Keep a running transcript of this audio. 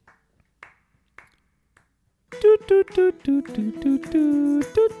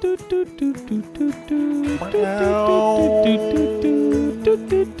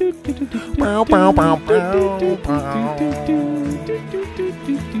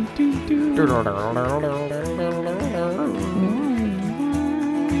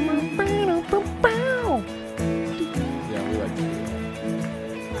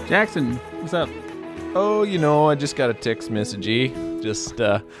Jackson, what's up? Oh, I just got a text message. Just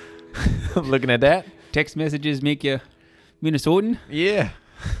looking at that. Text messages make you Minnesotan? Yeah.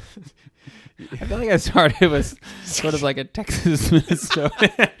 I feel like I started with sort of like a Texas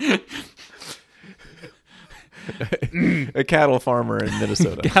Minnesota. A cattle farmer in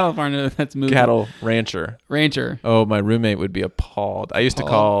Minnesota. California, that's moving. Cattle rancher. Rancher. Oh, my roommate would be appalled. I used to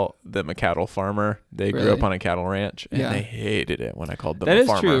call them a cattle farmer. They grew Really? up on a cattle ranch, and Yeah. they hated it when I called them That a is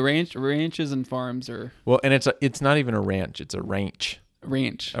farmer. true. Ranches and farms are Well, and it's not even a ranch. It's a ranch.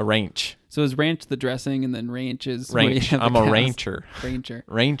 ranch. A ranch. So is ranch the dressing, and then ranch is where you Ranch. have the I'm a cows? rancher. Rancher.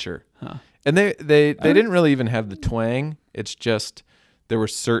 Rancher. Huh. And they didn't really even have the twang. It's just there were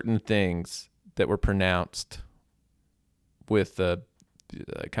certain things that were pronounced with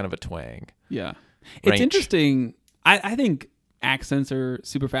kind of a twang. Yeah. It's Ranch. interesting. I think accents are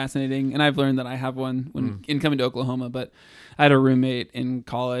super fascinating, and I've learned that I have one when in coming to Oklahoma, but I had a roommate in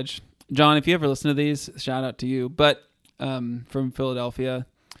college. John, if you ever listen to these, shout out to you. But from Philadelphia,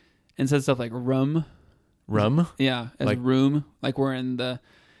 and said stuff like rum. Rum? Yeah, as Like- room. Like we're in the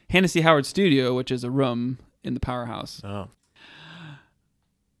Hennessy Howard studio, which is a room in the powerhouse. Oh.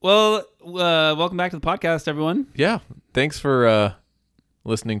 Well, welcome back to the podcast, everyone. Yeah. Thanks for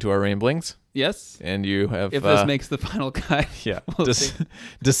listening to our ramblings. Yes. And you have If this makes the final cut. yeah, we'll see.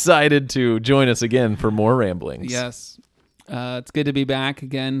 decided to join us again for more ramblings. Yes. It's good to be back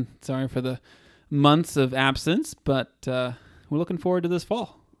again. Sorry for the months of absence, but we're looking forward to this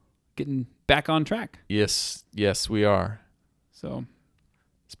fall. Getting back on track. Yes, we are. So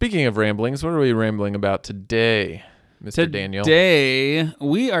Speaking of ramblings, what are we rambling about today, Mr. Daniel? today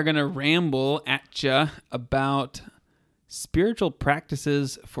we are going to ramble at you about spiritual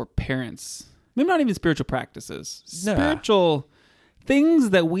practices for parents. Maybe not even spiritual practices. Nah. Spiritual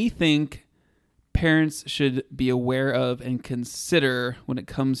things that we think parents should be aware of and consider when it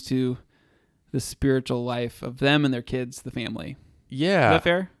comes to the spiritual life of them and their kids, the family. Yeah. Is that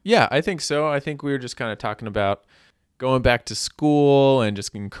fair? Yeah, I think so. I think we were just kind of talking about going back to school and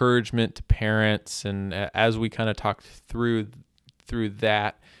just encouragement to parents. And as we kind of talked through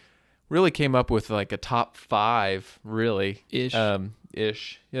that, really came up with like a top 5, really. Ish.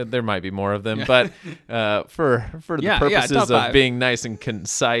 Ish. Yeah, there might be more of them, but for the Yeah, purposes top of 5. being nice and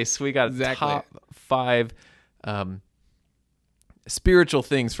concise, we got Exactly. top 5 spiritual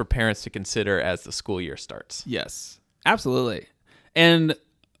things for parents to consider as the school year starts. Yes, absolutely. And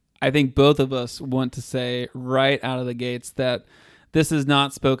I think both of us want to say right out of the gates that this is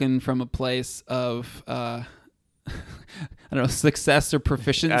not spoken from a place of I don't know, success or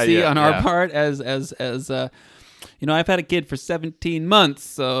proficiency on our part as I've had a kid for 17 months,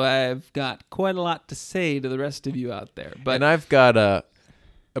 so I've got quite a lot to say to the rest of you out there. But And I've got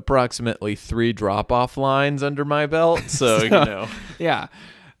approximately 3 drop-off lines under my belt, so yeah.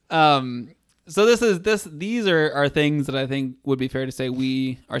 So these are things that I think would be fair to say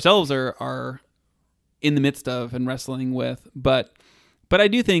we ourselves are in the midst of and wrestling with, but I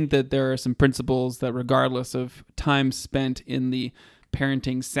do think that there are some principles that, regardless of time spent in the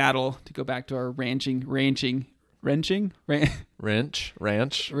parenting saddle, to go back to our ranching ranch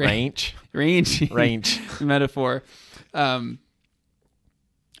metaphor,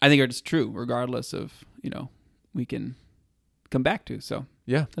 I think are just true, regardless of we can come back to. So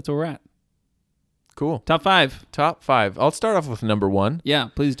yeah, that's where we're at. Cool. Top 5. Top 5. I'll start off with number 1. Yeah,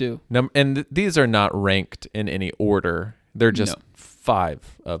 please do. And these are not ranked in any order. They're just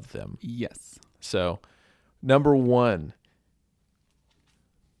 5 of them. Yes. So, number 1.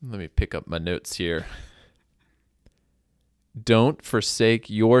 Let me pick up my notes here. Don't forsake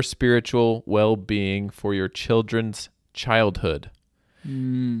your spiritual well-being for your children's childhood.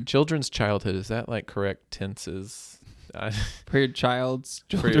 Children's childhood, is that like correct tenses? For your child's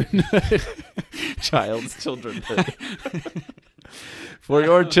children. Child's childrenhood. For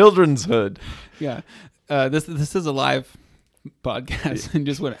your children's hood. Yeah. This is a live podcast, and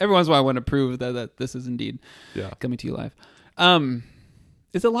just every once in a while I want to prove that this is indeed coming to you live.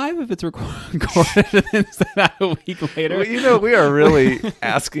 Is it live if it's recorded and then sent out a week later? Well, we are really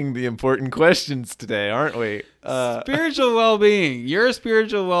asking the important questions today, aren't we? Spiritual well-being. Your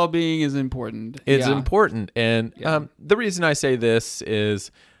spiritual well-being is important. It's important. And the reason I say this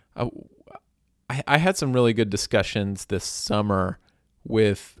is I had some really good discussions this summer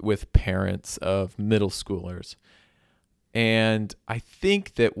with parents of middle schoolers. And I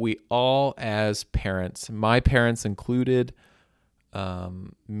think that we all, as parents, my parents included,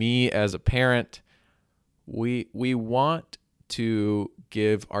 me as a parent, we want to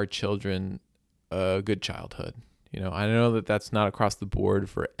give our children a good childhood. I know that that's not across the board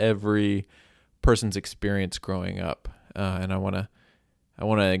for every person's experience growing up, and I want to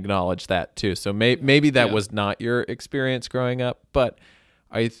acknowledge that too. So maybe that was not your experience growing up, but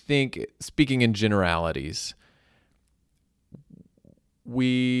I think, speaking in generalities,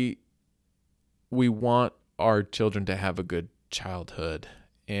 we want our children to have a good childhood,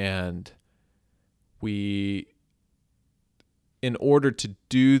 and in order to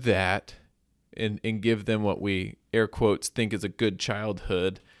do that and give them what we air quotes think is a good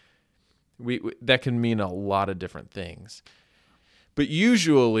childhood, that can mean a lot of different things. But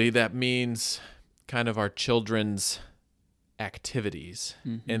usually that means kind of our children's activities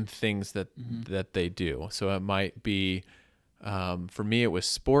and things that they do. So it might be, for me, it was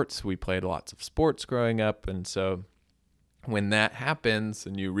sports. We played lots of sports growing up. And so when that happens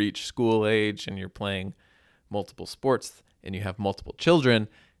and you reach school age and you're playing multiple sports and you have multiple children,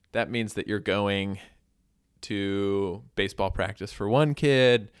 that means that you're going to baseball practice for one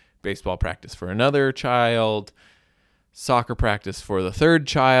kid, baseball practice for another child, soccer practice for the third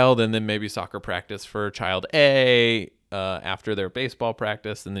child, and then maybe soccer practice for child A after their baseball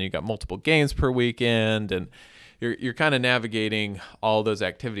practice. And then you got multiple games per weekend, and you're kind of navigating all those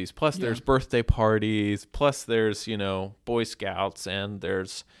activities. Plus there's birthday parties, plus there's, Boy Scouts, and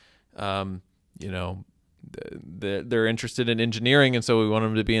there's, they're interested in engineering, and so we want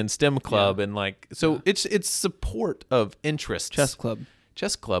them to be in STEM club, and it's support of interest. Chess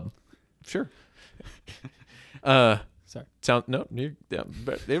club, sure. Sorry.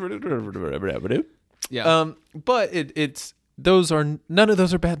 But it's none of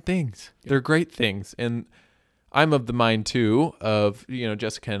those are bad things. They're great things, and I'm of the mind too of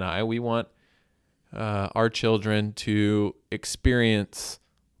Jessica and I, we want our children to experience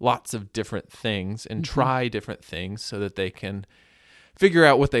lots of different things and try different things so that they can figure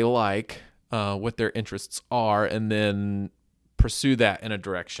out what they like, what their interests are, and then pursue that in a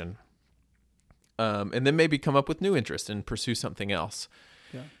direction. And then maybe come up with new interests and pursue something else.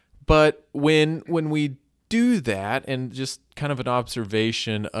 Yeah. But when we do that, and just kind of an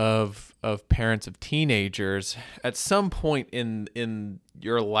observation of parents of teenagers, at some point in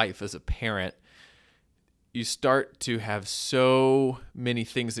your life as a parent, you start to have so many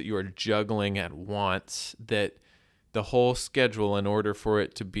things that you are juggling at once that the whole schedule, in order for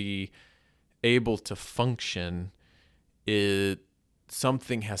it to be able to function,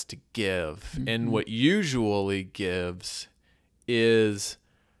 something has to give. And what usually gives is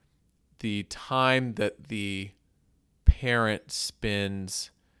the time that the parent spends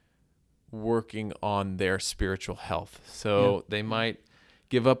working on their spiritual health. So they might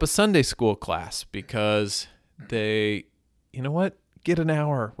give up a Sunday school class because they, get an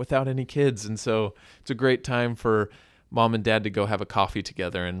hour without any kids. And so it's a great time for mom and dad to go have a coffee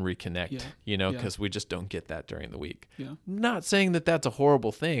together and reconnect, because we just don't get that during the week. Yeah. Not saying that that's a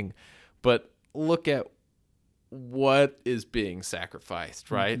horrible thing, but look at what is being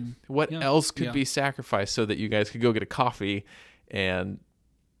sacrificed, right? What else could be sacrificed so that you guys could go get a coffee and,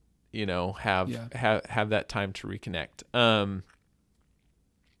 have that time to reconnect.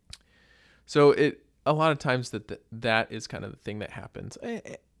 So a lot of times that is kind of the thing that happens.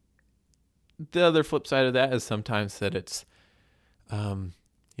 The other flip side of that is sometimes that it's,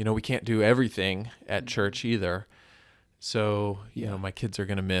 we can't do everything at church either. So, my kids are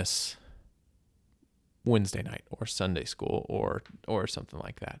going to miss Wednesday night or Sunday school or something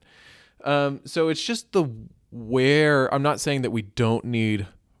like that. So it's just I'm not saying that we don't need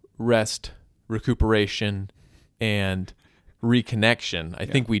rest, recuperation, and reconnection. I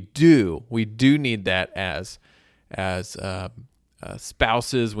think we do. We do need that as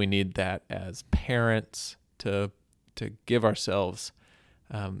spouses. We need that as parents to give ourselves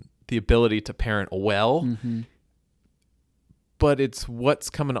the ability to parent well. But it's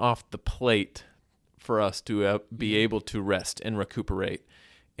what's coming off the plate for us to be able to rest and recuperate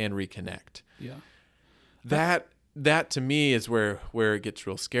and reconnect. Yeah. That to me is where it gets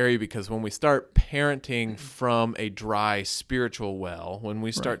real scary, because when we start parenting from a dry spiritual well, when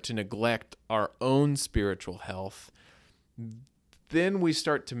we start to neglect our own spiritual health, then we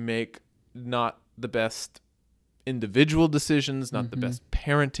start to make not the best individual decisions, not the best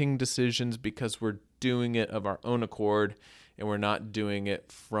parenting decisions, because we're doing it of our own accord, and we're not doing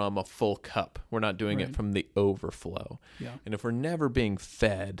it from a full cup. We're not doing it from the overflow. Yeah. And if we're never being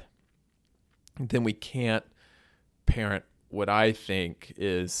fed, then we can't parent what I think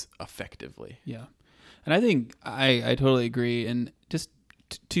is effectively. Yeah. And I think I totally agree. And just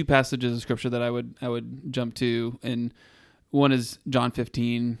two passages of scripture that I would jump to, and one is John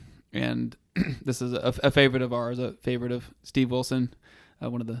 15, and this is a favorite of ours, a favorite of Steve Wilson,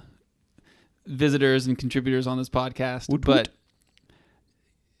 one of the visitors and contributors on this podcast. But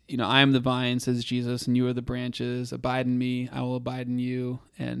I am the vine, says Jesus, and you are the branches. Abide in me, I will abide in you.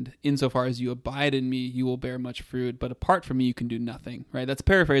 And insofar as you abide in me, you will bear much fruit. But apart from me, you can do nothing. Right? That's a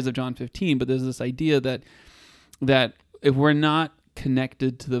paraphrase of John 15. But there's this idea that if we're not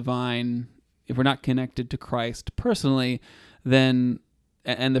connected to the vine, if we're not connected to Christ personally, then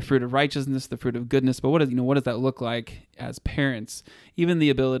and the fruit of righteousness, the fruit of goodness. But what does that look like as parents? Even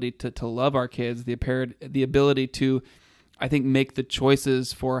the ability to love our kids, the ability to, I think, make the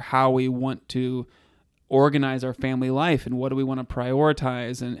choices for how we want to organize our family life and what do we want to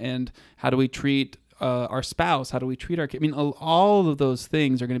prioritize and how do we treat our spouse, how do we treat our kids. I mean, all of those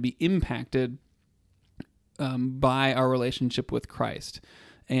things are going to be impacted by our relationship with Christ.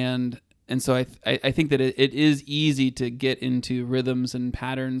 And so I think that it is easy to get into rhythms and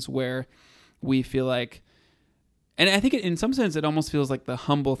patterns where we feel like, and I think in some sense it almost feels like the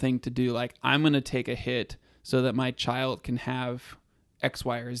humble thing to do. Like, I'm going to take a hit so that my child can have X,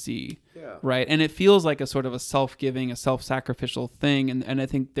 Y, or Z. Yeah. Right. And it feels like a sort of a self-giving, a self-sacrificial thing. And I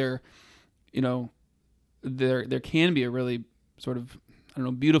think there can be a really sort of,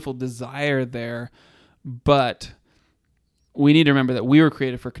 beautiful desire there, but we need to remember that we were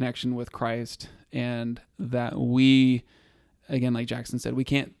created for connection with Christ, and that we, again, like Jackson said, we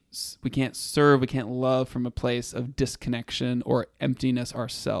can't serve, we can't love from a place of disconnection or emptiness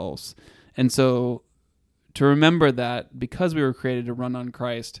ourselves. And so to remember that because we were created to run on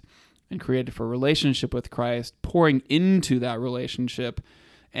Christ and created for a relationship with Christ, pouring into that relationship,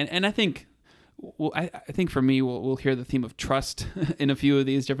 and I think, I think for me, we'll hear the theme of trust in a few of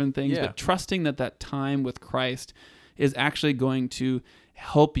these different things, but trusting that time with Christ is actually going to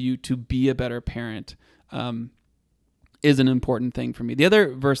help you to be a better parent is an important thing for me. The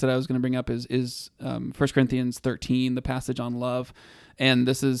other verse that I was going to bring up is 1 Corinthians 13, the passage on love. And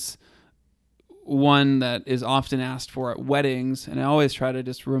this is one that is often asked for at weddings. And I always try to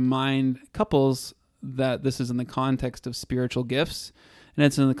just remind couples that this is in the context of spiritual gifts. And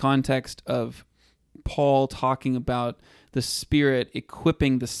it's in the context of Paul talking about the Spirit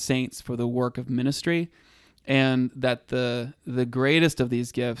equipping the saints for the work of ministry. And that the greatest of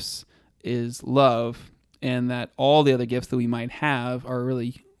these gifts is love, and that all the other gifts that we might have are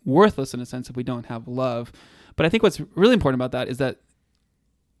really worthless in a sense if we don't have love. But I think what's really important about that is that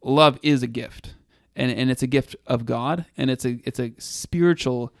love is a gift, and it's a gift of God, and it's a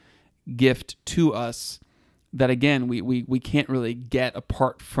spiritual gift to us that, again, we can't really get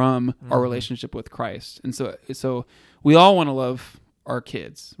apart from our relationship with Christ. And so we all want to love our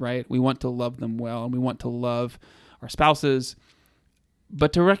kids, right? We want to love them well, and we want to love our spouses,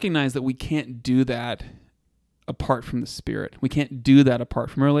 but to recognize that we can't do that apart from the Spirit. We can't do that apart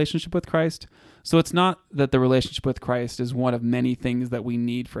from a relationship with Christ. So it's not that the relationship with Christ is one of many things that we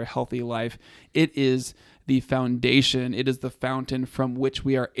need for a healthy life. It is the foundation. It is the fountain from which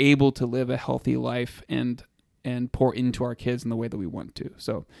we are able to live a healthy life and pour into our kids in the way that we want to.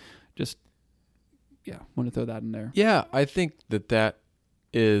 So just want to throw that in there. Yeah, I think that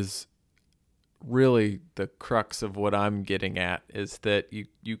is really the crux of what I'm getting at, is that you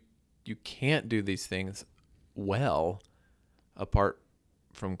can't do these things well apart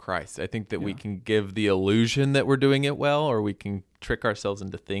from Christ. I think that we can give the illusion that we're doing it well, or we can trick ourselves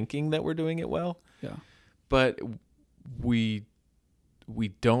into thinking that we're doing it well. Yeah. But we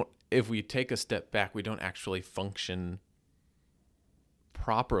don't, if we take a step back, we don't actually function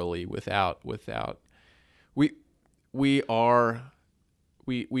properly without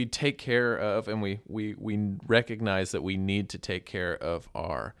we take care of, and we recognize that we need to take care of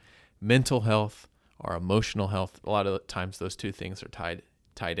our mental health, our emotional health. A lot of the times those two things are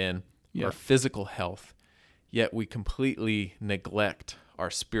tied in. Our physical health, yet we completely neglect our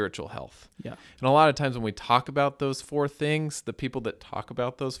spiritual health. Yeah. And a lot of times when we talk about those four things, the people that talk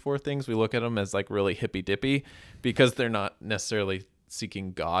about those four things, we look at them as like really hippy dippy, because they're not necessarily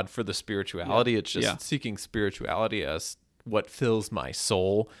seeking God for the spirituality. It's just seeking spirituality as what fills my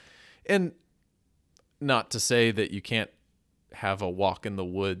soul. And not to say that you can't have a walk in the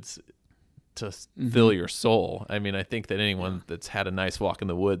woods to fill your soul. I mean, I think that anyone that's had a nice walk in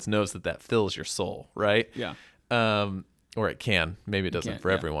the woods knows that fills your soul, right? Yeah. Or it can. Maybe it doesn't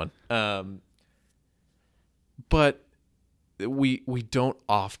for everyone. But we don't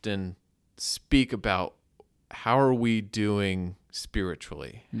often speak about how are we doing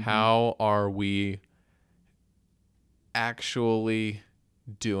spiritually? How are we actually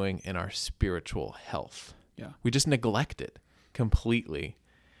doing in our spiritual health. Yeah. We just neglect it completely,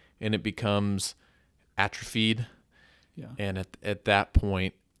 and it becomes atrophied. Yeah. And at that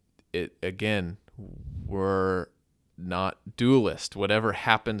point, we're not dualist. Whatever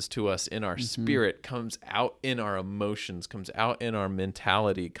happens to us in our spirit comes out in our emotions, comes out in our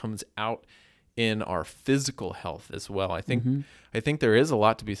mentality, comes out in our physical health as well. I think there is a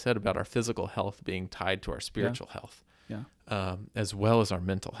lot to be said about our physical health being tied to our spiritual health, as well as our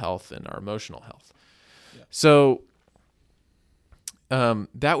mental health and our emotional health. Yeah. So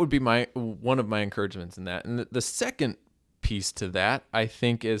that would be one of my encouragements in that. And the second piece to that, I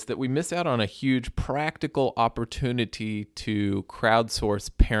think, is that we miss out on a huge practical opportunity to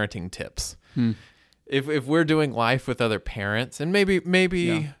crowdsource parenting tips. If we're doing life with other parents, and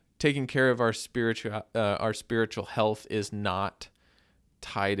maybe taking care of our spiritual health is not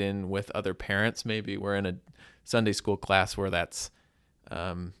tied in with other parents. Maybe we're in a Sunday school class where that's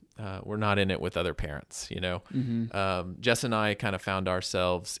we're not in it with other parents. Jess and I kind of found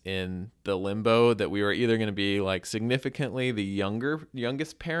ourselves in the limbo that we were either going to be like significantly the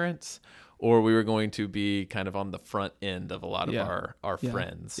youngest parents, or we were going to be kind of on the front end of a lot of our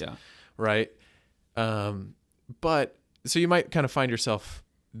friends. Yeah. Right. But so you might kind of find yourself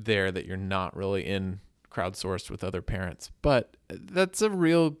there, that you're not really in crowdsourced with other parents, but that's a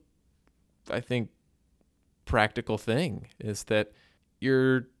real, I think, practical thing, is that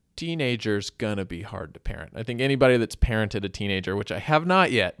your teenager's gonna be hard to parent. I think anybody that's parented a teenager, which I have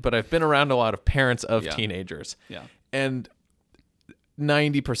not yet, but I've been around a lot of parents of teenagers, and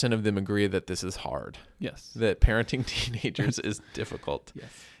 90% of them agree that this is hard. Yes. That parenting teenagers is difficult. Yes.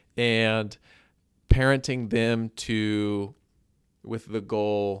 And parenting them with the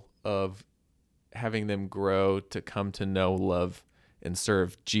goal of having them grow to come to know, love, and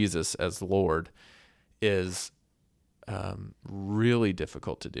serve Jesus as Lord is really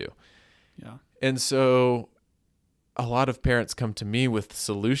difficult to do. Yeah. And so a lot of parents come to me with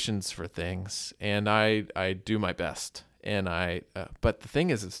solutions for things, and I do my best. And but the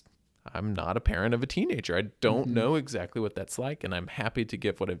thing is I'm not a parent of a teenager. I don't know exactly what that's like, and I'm happy to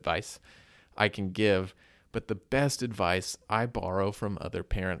give what advice I can give. But the best advice I borrow from other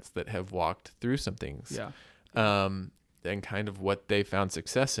parents that have walked through some things, and kind of what they found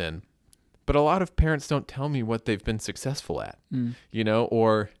success in. But a lot of parents don't tell me what they've been successful at,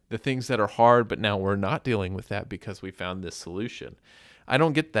 or the things that are hard, but now we're not dealing with that because we found this solution. I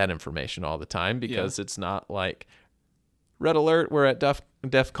don't get that information all the time, because it's not like, red alert, we're at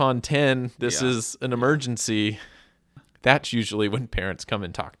DEFCON 10, this is an emergency. That's usually when parents come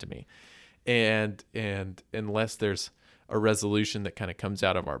and talk to me. And unless there's a resolution that kind of comes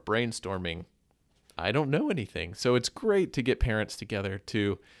out of our brainstorming, I don't know anything. So it's great to get parents together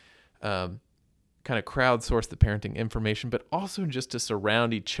to kind of crowdsource the parenting information, but also just to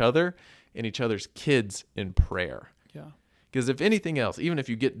surround each other and each other's kids in prayer. Yeah. Because if anything else, even if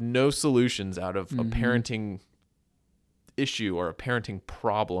you get no solutions out of a parenting issue or a parenting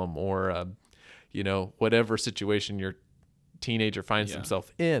problem, or whatever situation your teenager finds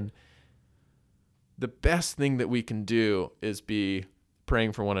himself in, the best thing that we can do is be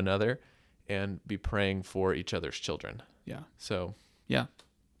praying for one another and be praying for each other's children. Yeah. So yeah.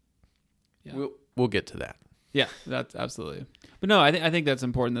 We'll get to that. Yeah, that's absolutely. But no, I think that's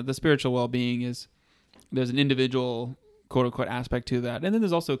important, that the spiritual well-being there's an individual quote unquote aspect to that, and then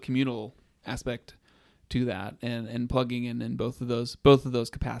there's also a communal aspect to that, and plugging in both of those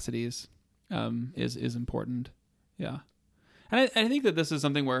capacities is important. Yeah. And I think that this is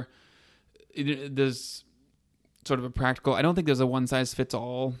something where there's sort of a practical, I don't think there's a one size fits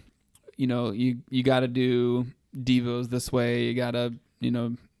all. You got to do devos this way. You got to,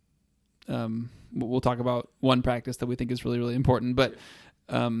 we'll talk about one practice that we think is really, really important, but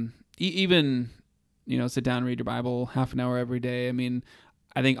even, sit down and read your Bible half an hour every day. I mean,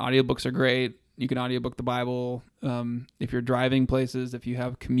 I think audiobooks are great. You can audiobook the Bible. If you're driving places, if you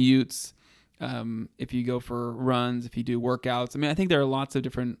have commutes, if you go for runs, if you do workouts. I mean, I think there are lots of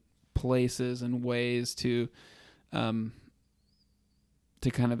different places and ways to kind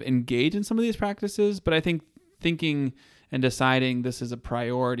of engage in some of these practices. But I think thinking and deciding this is a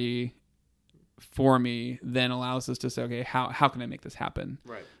priority for me then allows us to say, okay, how can I make this happen?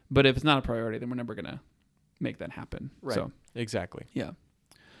 Right. But if it's not a priority, then we're never going to make that happen. Right. So, exactly. Yeah.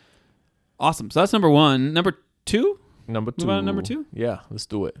 Awesome. So that's number one. Number two? Number two. Move on to number two? Yeah, let's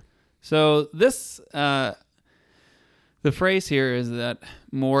do it. So this, the phrase here is that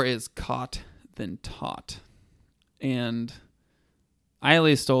more is caught than taught. And I at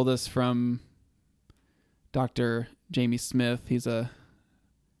least stole this from Dr. Jamie Smith. He's a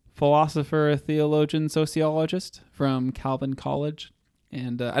philosopher, a theologian, sociologist from Calvin College.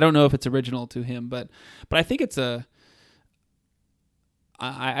 And I don't know if it's original to him, but I think it's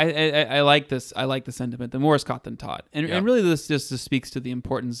I like this. I like the sentiment. The more is caught than taught, and really this just speaks to the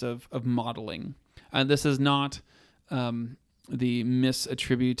importance of modeling. This is not the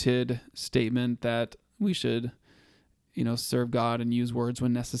misattributed statement that we should, serve God and use words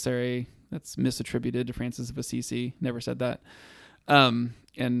when necessary. That's misattributed to Francis of Assisi. Never said that,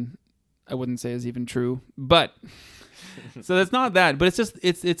 and I wouldn't say is even true. But so that's not that. But it's just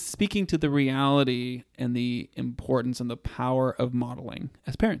it's speaking to the reality and the importance and the power of modeling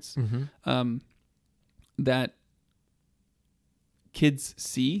as parents. That kids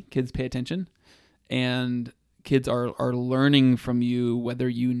pay attention, and kids are learning from you whether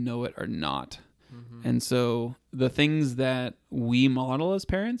you know it or not. And so the things that we model as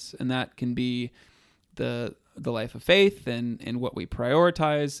parents, and that can be the life of faith and what we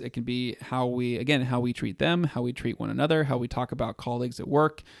prioritize. It can be how we treat them, how we treat one another, how we talk about colleagues at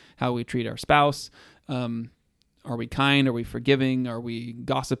work, how we treat our spouse. Are we kind? Are we forgiving? Are we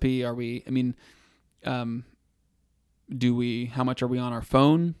gossipy? How much are we on our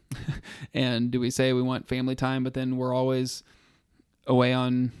phone? And do we say we want family time, but then we're always away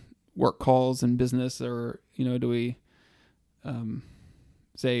on work calls and business? Or, do we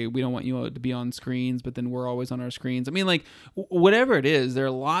say we don't want you to be on screens, but then we're always on our screens? Whatever it is, there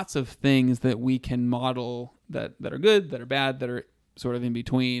are lots of things that we can model that are good, that are bad, that are sort of in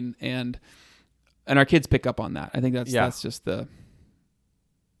between. And our kids pick up on that. I think that's just the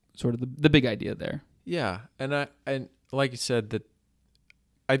sort of the big idea there. Yeah. And like you said, that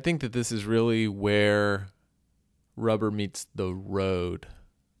I think that this is really where rubber meets the road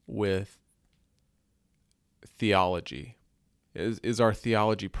with theology. Is our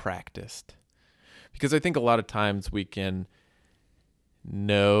theology practiced? Because I think a lot of times we can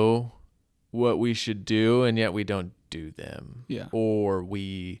know what we should do, and yet we don't do them. Yeah. Or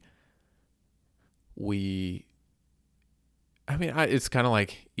it's kind of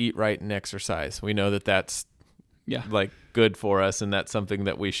like eat right and exercise. We know that that's like good for us, and that's something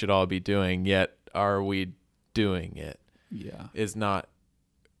that we should all be doing. Yet, are we doing it? Yeah. Is not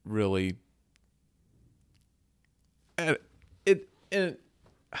really.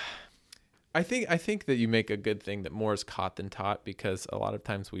 I think that you make a good thing that more is caught than taught, because a lot of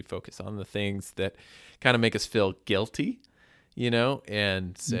times we focus on the things that kind of make us feel guilty,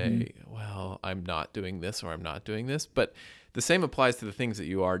 and say, well, I'm not doing this or I'm not doing this. But the same applies to the things that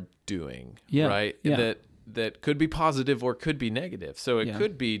you are doing, right? Yeah. That could be positive or could be negative. So it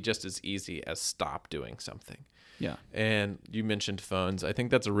could be just as easy as stop doing something. Yeah. And you mentioned phones. I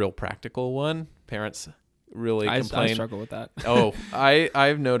think that's a real practical one. Parents really complain. I struggle with that.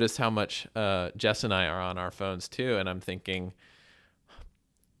 I've noticed how much Jess and I are on our phones too, and I'm thinking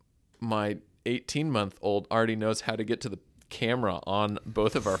my 18-month-old already knows how to get to the camera on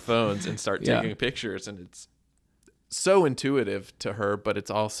both of our phones and start taking pictures, and it's so intuitive to her, but it's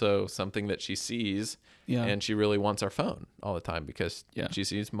also something that she sees, and she really wants our phone all the time because she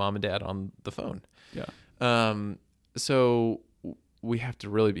sees mom and dad on the phone. So we have to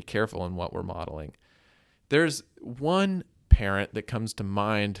really be careful in what we're modeling. There's one parent that comes to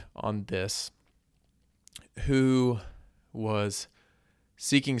mind on this who was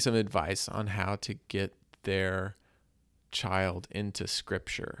seeking some advice on how to get their child into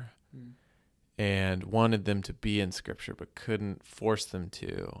Scripture and wanted them to be in Scripture but couldn't force them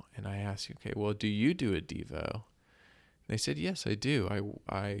to. And I asked, okay, well, do you do a Devo? And they said, yes, I do.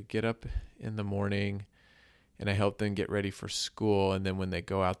 I get up in the morning and I help them get ready for school. And then when they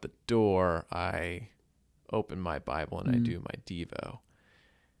go out the door, I open my Bible and I do my Devo.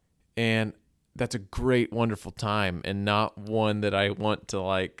 And that's a great, wonderful time, and not one that I want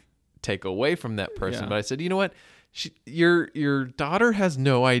to take away from that person. But I said, you know what? Your daughter has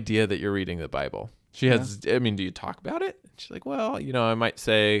no idea that you're reading the Bible. She has, do you talk about it? She's like, well, I might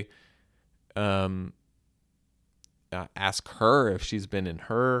say, ask her if she's been in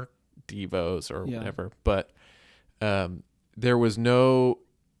her Devos or whatever. But there was no,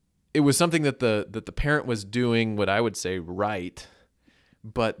 it was something that the parent was doing what I would say right,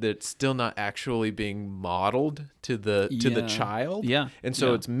 but that's still not actually being modeled to the child. Yeah. And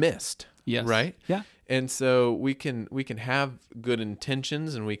so it's missed. Yes. Right? Yeah. And so we can have good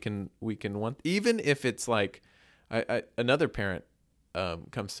intentions, and we can want, even if it's like another parent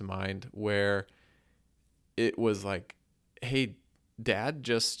comes to mind where it was like, hey, Dad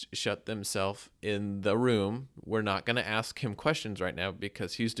just shut themselves in the room. We're not going to ask him questions right now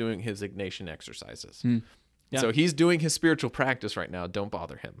because he's doing his Ignatian exercises. Yeah. So he's doing his spiritual practice right now. Don't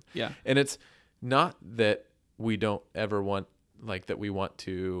bother him. Yeah. And it's not that we don't ever want, that we want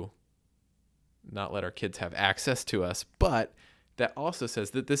to not let our kids have access to us, but that also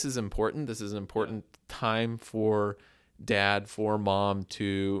says that this is important. This is an important time for dad, for mom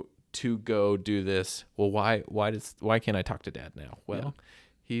to go do this. Well, why can't I talk to dad now? Well,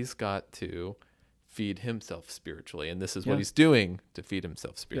 he's got to feed himself spiritually, and this is what he's doing to feed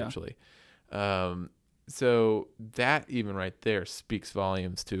himself spiritually. So that even right there speaks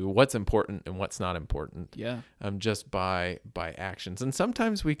volumes to what's important and what's not important. Just by actions. And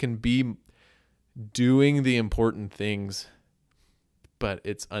sometimes we can be doing the important things, but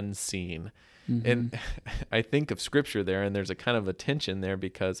it's unseen. And I think of scripture there, and there's a kind of a tension there,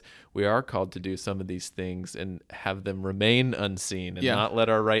 because we are called to do some of these things and have them remain unseen, and not let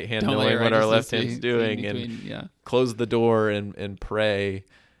our right hand knowing what our left hand's doing, and close the door and pray.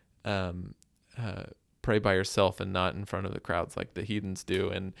 Pray by yourself and not in front of the crowds like the heathens do.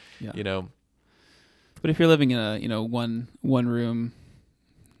 And but if you're living in a one room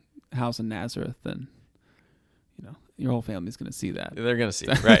house in Nazareth, then your whole family's going to see that. They're going to see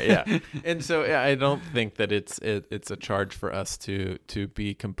it, right? Yeah. And so I don't think that it's a charge for us to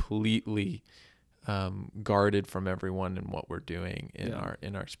be completely guarded from everyone in what we're doing in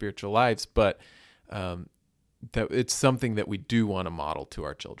our spiritual lives, but that it's something that we do want to model to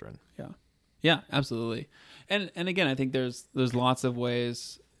our children. Yeah, absolutely. And again, I think there's lots of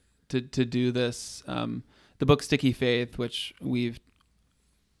ways to do this. The book Sticky Faith, which we've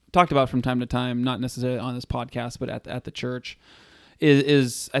talked about from time to time, not necessarily on this podcast, but at the church,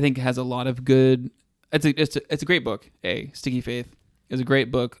 is I think has a lot of good. It's a great book. Sticky Faith is a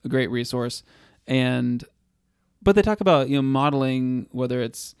great book, a great resource, but they talk about modeling, whether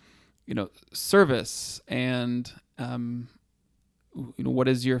it's service and what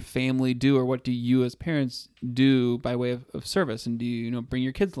does your family do, or what do you as parents do by way of service, and do you bring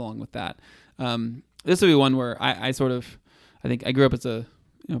your kids along with that? This would be one where I think I grew up as a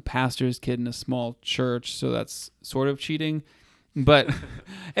pastor's kid in a small church, so that's sort of cheating, but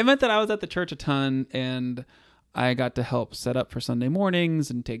it meant that I was at the church a ton, and I got to help set up for Sunday mornings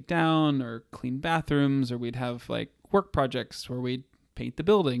and take down or clean bathrooms, or we'd have like work projects where we'd paint the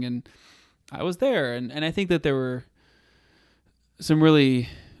building, and I was there, and I think that there were some really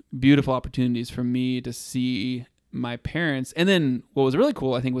beautiful opportunities for me to see my parents. And then what was really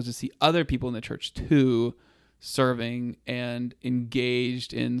cool, I think, was to see other people in the church too, serving and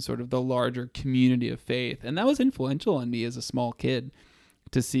engaged in sort of the larger community of faith. And that was influential on me as a small kid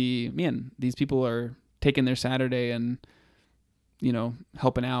to see, man, these people are taking their Saturday and,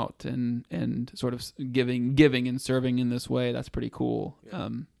 helping out and sort of giving and serving in this way. That's pretty cool. Yeah.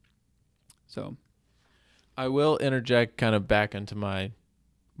 So I will interject kind of back into my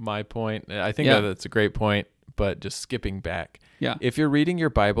point. I think that's a great point, but just skipping back. Yeah. If you're reading your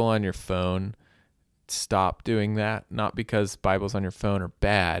Bible on your phone, stop doing that. Not because Bibles on your phone are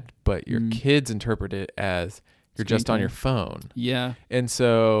bad, but your kids interpret it as you're just on your phone. Yeah. And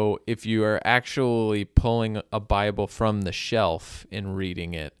so if you are actually pulling a Bible from the shelf and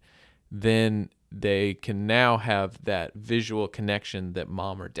reading it, then they can now have that visual connection that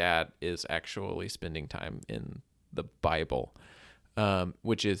mom or dad is actually spending time in the Bible,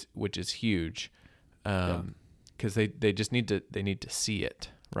 which is huge, because they just need to see it,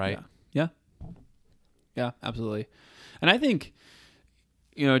 right? Yeah, absolutely. And I think,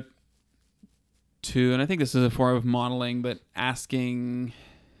 and I think this is a form of modeling, but asking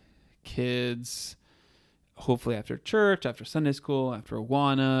kids, hopefully after church, after Sunday school, after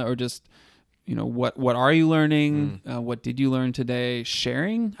Awana, or just, what are you learning? What did you learn today?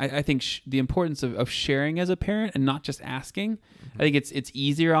 Sharing. I think the importance of sharing as a parent and not just asking. I think it's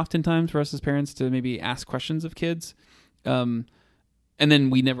easier oftentimes for us as parents to maybe ask questions of kids. And then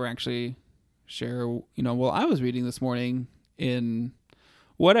we never actually share, well, I was reading this morning in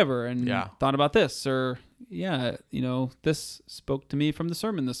whatever and thought about this, or this spoke to me from the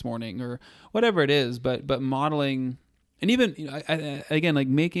sermon this morning, or whatever it is, but modeling, and even again, like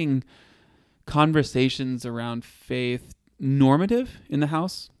making conversations around faith normative in the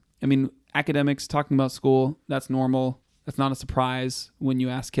house. I mean, academics talking about school, that's normal. That's not a surprise when you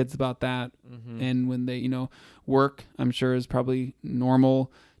ask kids about that. And when they, work, I'm sure is probably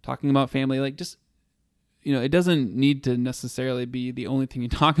normal. Talking about family, like just, it doesn't need to necessarily be the only thing you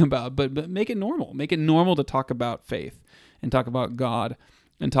talk about, but make it normal. Make it normal to talk about faith and talk about God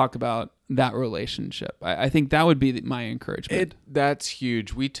and talk about that relationship. I think that would be my encouragement. That's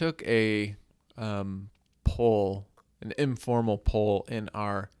huge. We took a poll, an informal poll in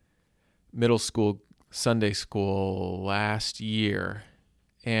our middle school Sunday school last year,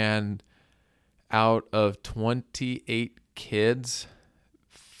 and out of 28 kids,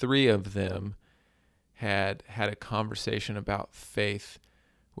 3 of them had a conversation about faith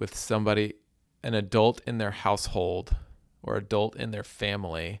with somebody, an adult in their household, or adult in their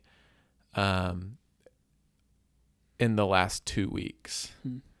family in the last 2 weeks.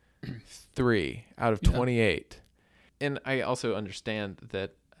 3 out of 28. And I also understand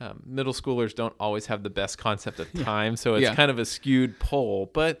that middle schoolers don't always have the best concept of time, so it's kind of a skewed poll.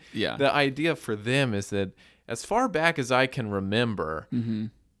 But the idea for them is that as far back as I can remember,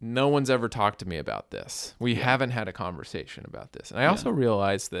 no one's ever talked to me about this. We haven't had a conversation about this. And I also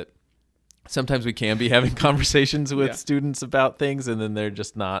realize that sometimes we can be having conversations with students about things, and then they're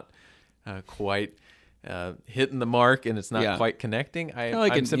just not quite hitting the mark, and it's not quite connecting.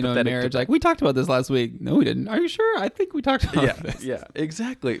 I'm sympathetic marriage. Like, we talked about this last week. No, we didn't. Are you sure? I think we talked about this. Yeah,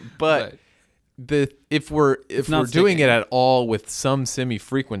 exactly. But if we're doing it at all with some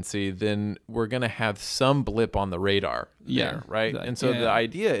semi-frequency, then we're going to have some blip on the radar there, right? Exactly. And so the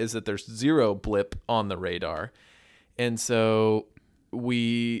idea is that there's zero blip on the radar. And so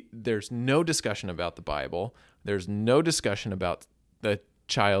there's no discussion about the Bible. There's no discussion about the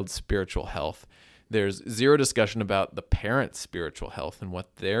child's spiritual health. There's zero discussion about the parent's spiritual health and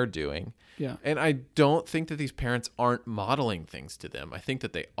what they're doing. Yeah. And I don't think that these parents aren't modeling things to them. I think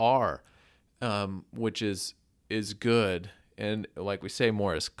that they are. Which is good, and like we say,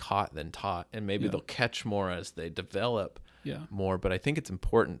 more is caught than taught, and maybe they'll catch more as they develop more. But I think it's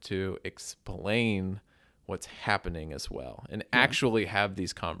important to explain what's happening as well, and actually have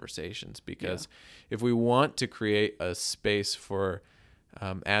these conversations, because if we want to create a space for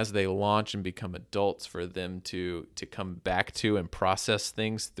as they launch and become adults, for them to come back to and process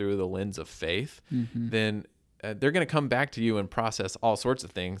things through the lens of faith, then they're going to come back to you and process all sorts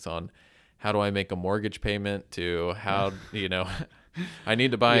of things on how do I make a mortgage payment, to how, I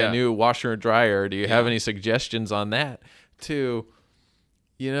need to buy a new washer and dryer. Do you have any suggestions on that? To,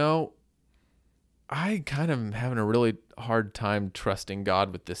 I kind of am having a really hard time trusting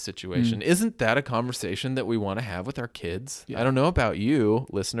God with this situation. Isn't that a conversation that we want to have with our kids? I don't know about you,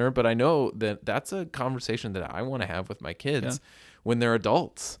 listener, but I know that that's a conversation that I want to have with my kids when they're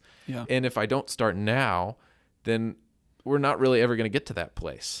adults. Yeah. And if I don't start now, then we're not really ever going to get to that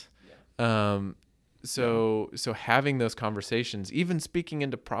place. So having those conversations, even speaking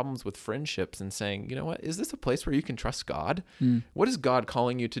into problems with friendships and saying, you know what, is this a place where you can trust God? What is God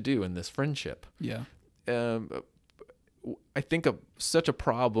calling you to do in this friendship? Yeah. I think such a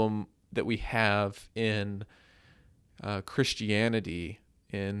problem that we have in Christianity,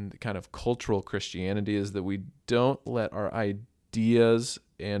 in kind of cultural Christianity, is that we don't let our ideas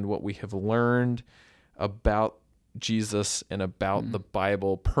and what we have learned about Jesus and about the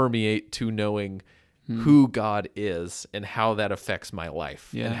Bible permeate to knowing who God is and how that affects my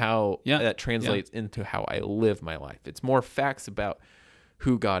life and how that translates into how I live my life. It's more facts about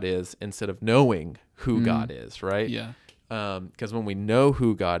who God is instead of knowing who God is, right? Yeah. Because when we know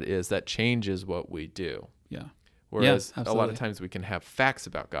who God is, that changes what we do. Yeah. Whereas a lot of times we can have facts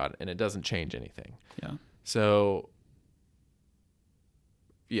about God and it doesn't change anything. Yeah. So,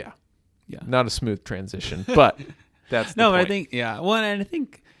 yeah. Not a smooth transition, but that's the point. I think, well, and I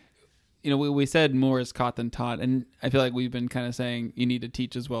think, we said more is caught than taught, and I feel like we've been kind of saying you need to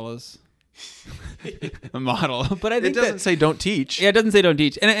teach as well as a model. But I think it doesn't say don't teach. Yeah, it doesn't say don't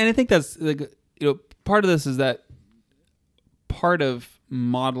teach. And I think that's, part of this is that part of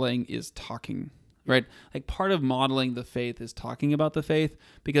modeling is talking, right? Like, part of modeling the faith is talking about the faith,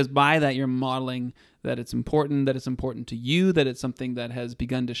 because by that you're modeling that it's important to you, that it's something that has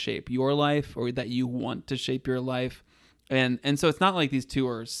begun to shape your life, or that you want to shape your life. And so it's not like these two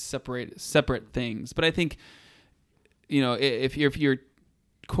are separate things. But I think, if you're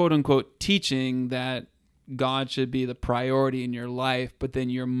quote unquote teaching that God should be the priority in your life, but then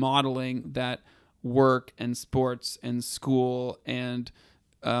you're modeling that work and sports and school and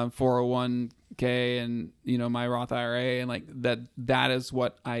 401k and my Roth IRA, and like that is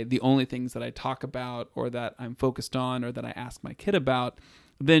what the only things that I talk about, or that I'm focused on, or that I ask my kid about,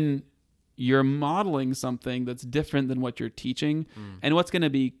 then you're modeling something that's different than what you're teaching. And what's going to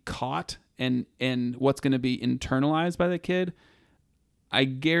be caught and what's going to be internalized by the kid, I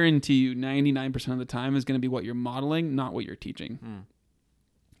guarantee you 99% of the time is going to be what you're modeling, not what you're teaching.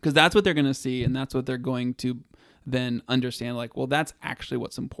 Because that's what they're going to see, and that's what they're going to then understand, like, well, that's actually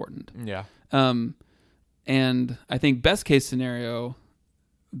what's important. Yeah. And I think best case scenario,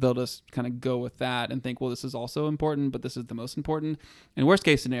 they'll just kind of go with that and think, well, this is also important, but this is the most important. And worst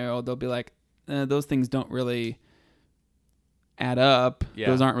case scenario, they'll be like, those things don't really add up. Yeah.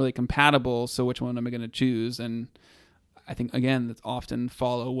 Those aren't really compatible. So which one am I going to choose? And I think, again, that's often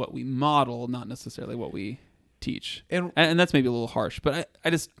follow what we model, not necessarily what we teach. And that's maybe a little harsh, but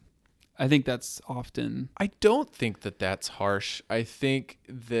I think that's often... I don't think that that's harsh. I think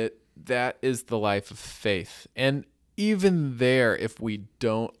that is the life of faith. And even there, if we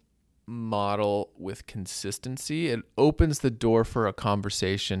don't model with consistency, it opens the door for a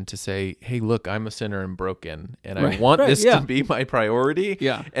conversation to say, hey, look, I'm a sinner and broken, and I want this to be my priority.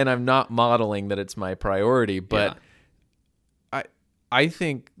 Yeah. And I'm not modeling that it's my priority. But I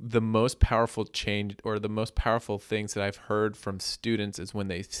think the most powerful change, or the most powerful things that I've heard from students, is when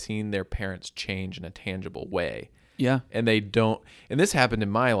they've seen their parents change in a tangible way. Yeah. And they don't, and this happened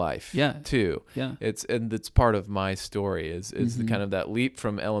in my life too. Yeah. It's part of my story is the kind of that leap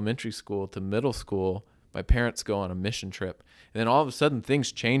from elementary school to middle school. My parents go on a mission trip, and then all of a sudden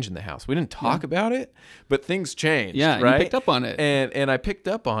things change in the house. We didn't talk about it, but things changed. Yeah. Right. And you picked up on it. And I picked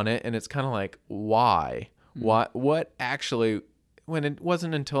up on it, and it's kind of like, why? What actually, when it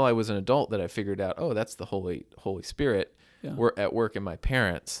wasn't until I was an adult that I figured out, oh, that's the Holy Spirit were at work in my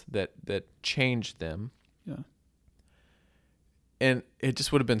parents that changed them. Yeah. And it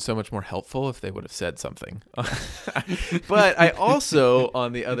just would have been so much more helpful if they would have said something. But I also,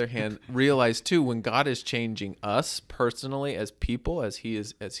 on the other hand, realized too, when God is changing us personally as people, as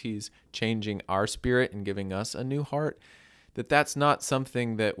he's changing our spirit and giving us a new heart, that's not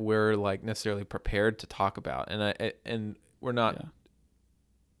something that we're like necessarily prepared to talk about. And we're not,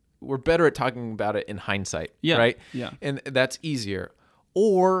 we're better at talking about it in hindsight. Right. Yeah. And that's easier.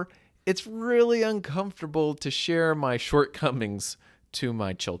 Or it's really uncomfortable to share my shortcomings to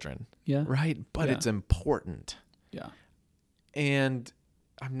my children. Yeah. Right. But it's important. Yeah. And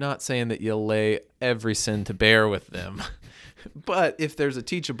I'm not saying that you lay every sin to bear with them. But if there's a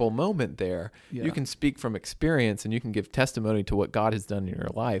teachable moment there, you can speak from experience and you can give testimony to what God has done in your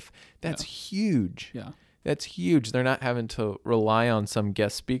life. That's huge. Yeah. That's huge. They're not having to rely on some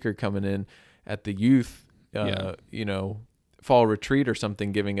guest speaker coming in at the youth, fall retreat or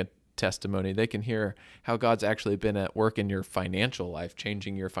something, giving a testimony. They can hear how God's actually been at work in your financial life,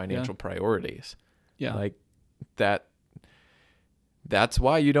 changing your financial priorities. Yeah. Like that. That's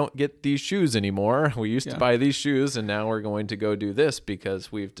why you don't get these shoes anymore. We used to buy these shoes, and now we're going to go do this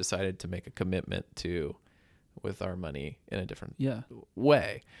because we've decided to make a commitment with our money in a different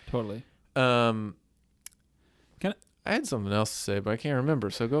way. Totally. I had something else to say, but I can't remember.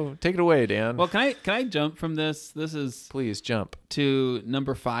 So go take it away, Dan. Well, can I jump from this? This is please jump to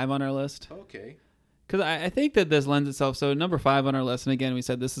number 5 on our list. Okay. Because I think that this lends itself. So number 5 on our list, and again, we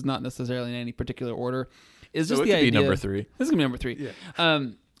said this is not necessarily in any particular order. Is just the idea. Be number 3. This is gonna be number 3. Yeah.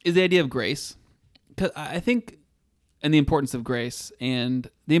 Is the idea of grace? Because I think, and the importance of grace, and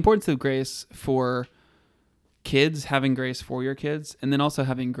the importance of grace for kids, having grace for your kids, and then also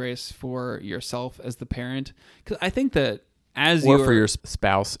having grace for yourself as the parent. Because I think that for your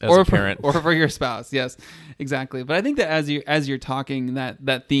spouse as a parent, or for your spouse, yes, exactly. But I think that as you're talking,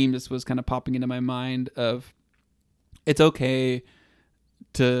 that theme just was kind of popping into my mind of it's okay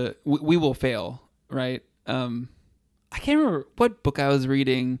to we will fail, right? I can't remember what book I was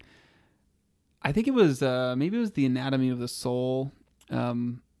reading. I think it was maybe it was The Anatomy of the Soul,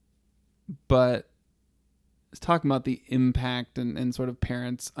 but it's talking about the impact and sort of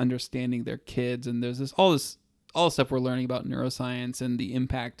parents understanding their kids, and there's all this stuff we're learning about neuroscience and the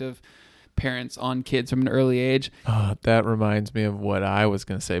impact of parents on kids from an early age. That reminds me of what I was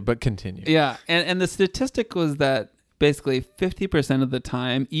going to say, but continue. Yeah, and the statistic was that basically 50% of the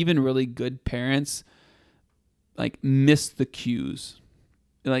time, even really good parents miss the cues.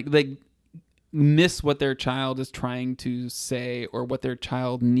 They miss what their child is trying to say or what their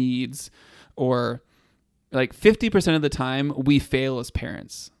child needs, or 50% of the time we fail as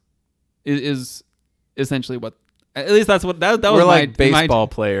parents is essentially what, at least that's what that was. We're like baseball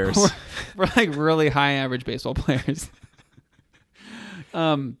players. We're like really high average baseball players.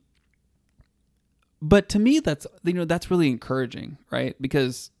 But to me, that's really encouraging, right?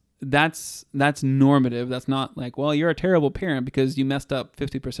 Because that's normative. That's not like, well, you're a terrible parent because you messed up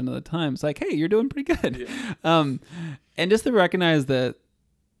 50% of the time. It's like, hey, you're doing pretty good. Yeah. And just to recognize that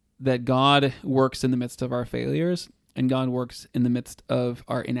God works in the midst of our failures, and God works in the midst of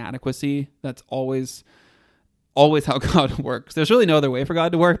our inadequacy. That's always how God works. There's really no other way for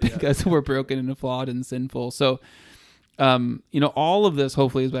God to work because we're broken and flawed and sinful. So, all of this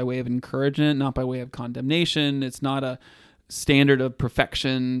hopefully is by way of encouragement, not by way of condemnation. It's not a standard of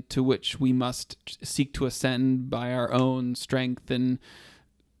perfection to which we must seek to ascend by our own strength. And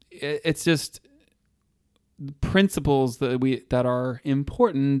it's just principles that are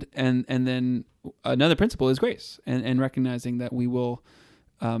important. And then another principle is grace and recognizing that we will,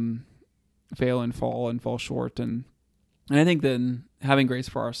 fail and fall short. And I think then having grace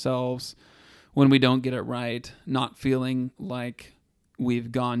for ourselves when we don't get it right, not feeling like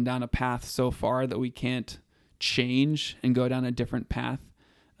we've gone down a path so far that we can't change and go down a different path.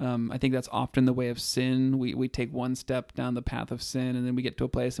 I think that's often the way of sin. We take one step down the path of sin, and then we get to a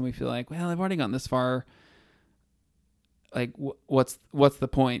place and we feel like, well, I've already gone this far. Like, what's the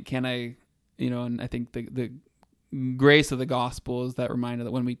point? Can I, and I think the grace of the gospel is that reminder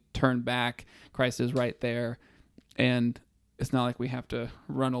that when we turn back, Christ is right there, and it's not like we have to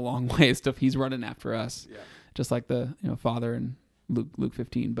run a long ways. He's running after us, just like the Father in Luke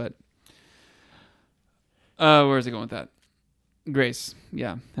 15. But where is it going with that? Grace,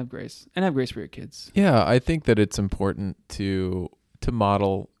 have grace, and have grace for your kids. Yeah, I think that it's important to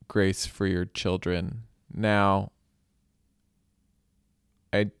model grace for your children. Now,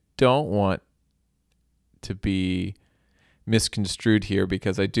 I don't want to be misconstrued here,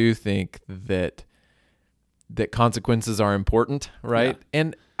 because I do think that consequences are important, right? Yeah.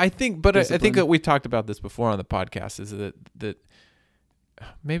 And I think, but I think that we talked about this before on the podcast, is that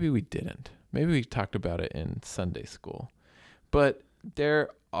maybe we didn't. Maybe we talked about it in Sunday school. But there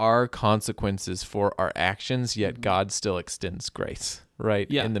are consequences for our actions, yet God still extends grace, right?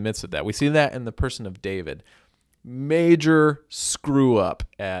 Yeah. In the midst of that. We see that in the person of David. Major screw up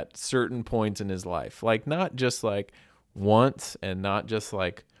at certain points in his life. Like, not just like once, and not just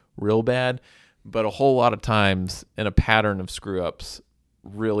like real bad, but a whole lot of times in a pattern of screw ups,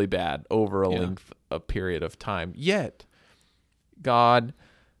 really bad over a period of time. Yet God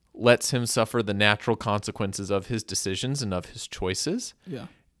lets him suffer the natural consequences of his decisions and of his choices. Yeah.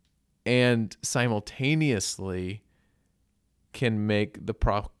 And simultaneously can make the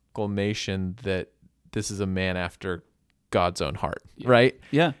proclamation that this is a man after God's own heart, right?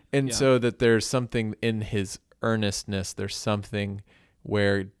 Yeah. And so that there's something in his earnestness, there's something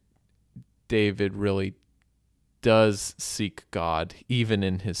where David really does seek God, even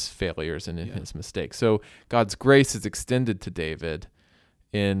in his failures and in his mistakes. So God's grace is extended to David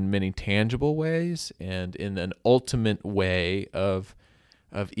in many tangible ways, and in an ultimate way of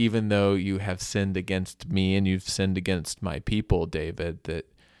even though you have sinned against me and you've sinned against my people, David, that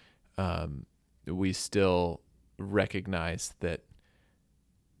we still recognize that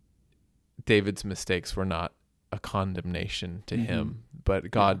David's mistakes were not a condemnation to him,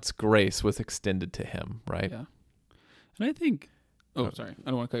 but God's grace was extended to him, right? Yeah. And I think, sorry, I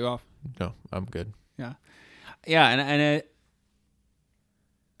don't want to cut you off. No, I'm good. Yeah. Yeah, and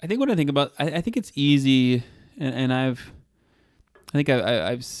I think what I think about, I think it's easy, and I've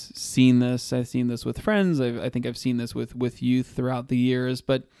seen this. I've seen this with friends. I think I've seen this with youth throughout the years.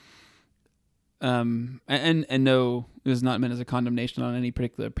 But and no, it is not meant as a condemnation on any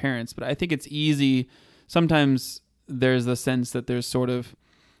particular parents. But I think it's easy. Sometimes there's the sense that there's sort of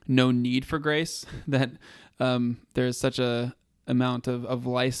no need for grace. That there's such a amount of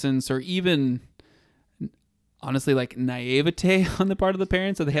license, or even honestly, like naivete on the part of the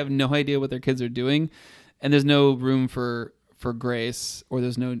parents, so they have no idea what their kids are doing, and there's no room for grace, or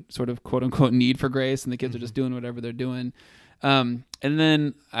there's no sort of quote unquote need for grace, and the kids are just doing whatever they're doing. And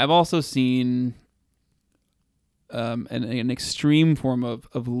then I've also seen an extreme form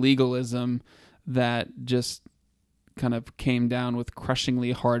of legalism that just kind of came down with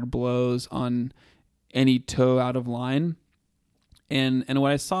crushingly hard blows on any toe out of line. And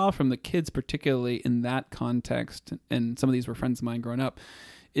what I saw from the kids, particularly in that context, and some of these were friends of mine growing up,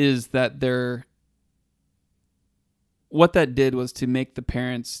 is that what that did was to make the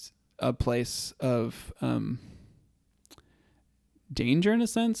parents a place of danger, in a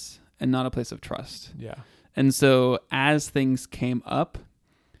sense, and not a place of trust. Yeah. And so as things came up,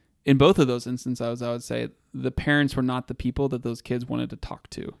 in both of those instances, I would say the parents were not the people that those kids wanted to talk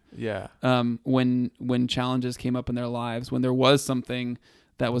to. Yeah. When challenges came up in their lives, when there was something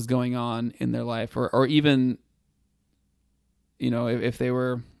that was going on in their life, or even, if they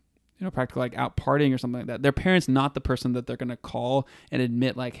were, practically like out partying or something like that, their parents not the person that they're going to call and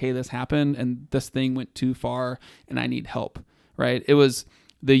admit like, hey, this happened and this thing went too far and I need help, right? It was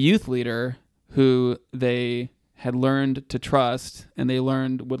the youth leader who they had learned to trust, and they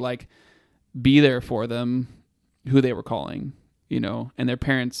learned would like be there for them, who they were calling, and their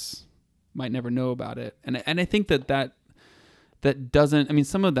parents might never know about it. And I think that doesn't, I mean,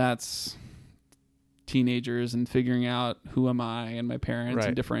 some of that's teenagers and figuring out who am I and my parents, right,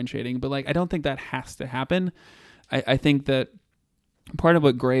 and differentiating, but like, I don't think that has to happen. I think that part of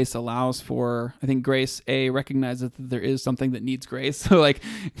what grace allows for, I think grace recognizes that there is something that needs grace. So like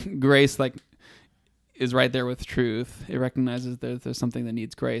grace, like, is right there with truth. It recognizes that there's something that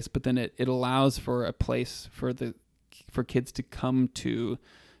needs grace, but then it allows for a place for kids to come to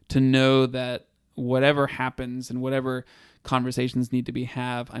know that whatever happens and whatever conversations need to be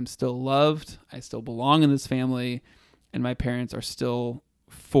I'm still loved. I still belong in this family, and my parents are still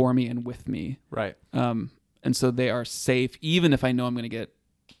for me and with me. Right. And so they are safe, even if I know I'm going to get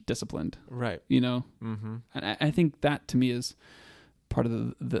disciplined, Right. And I think that to me is part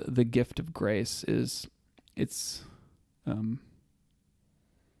of the gift of grace. Is it's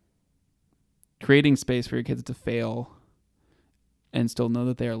creating space for your kids to fail and still know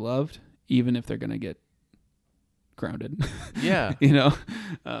that they are loved, even if they're going to get grounded. Yeah.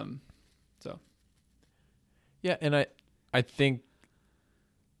 So. Yeah. And I think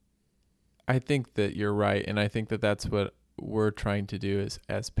that you're right. And I think that that's what we're trying to do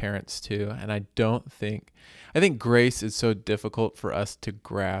as parents too. And I think grace is so difficult for us to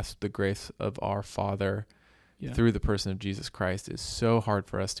grasp. The grace of our Father through the person of Jesus Christ is so hard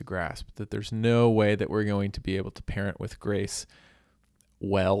for us to grasp that there's no way that we're going to be able to parent with grace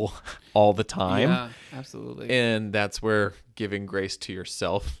well all the time. Yeah, absolutely. And that's where giving grace to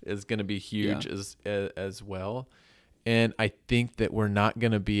yourself is going to be huge as well. And I think that we're not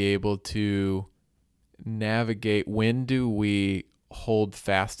going to be able to navigate, when do we hold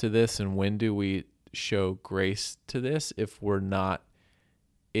fast to this and when do we show grace to this, if we're not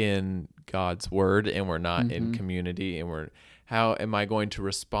in God's word and we're not in community, and how am I going to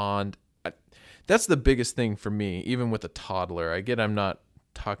respond? That's the biggest thing for me, even with a toddler. I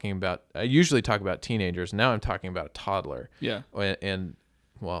usually talk about teenagers. Now I'm talking about a toddler. Yeah. And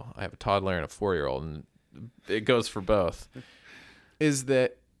well, I have a toddler and a 4-year-old, and it goes for both. Is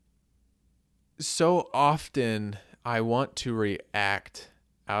that so often I want to react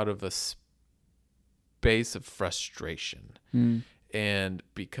out of a space of frustration. And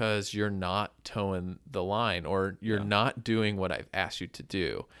because you're not towing the line, or you're not doing what I've asked you to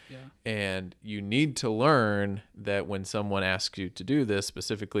do. Yeah. And you need to learn that when someone asks you to do this,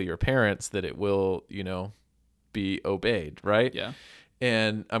 specifically your parents, that it will, be obeyed, right? Yeah.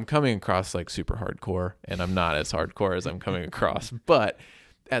 And I'm coming across like super hardcore, and I'm not as hardcore as I'm coming across. But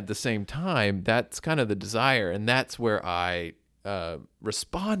at the same time, that's kind of the desire, and that's where I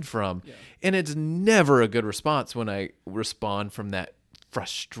respond from. Yeah. And it's never a good response when I respond from that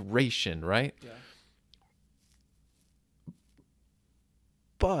frustration, right? Yeah.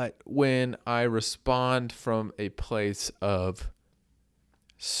 But when I respond from a place of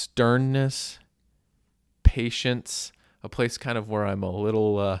sternness, patience, a place kind of where I'm a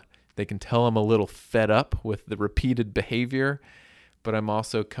little, they can tell I'm a little fed up with the repeated behavior, but I'm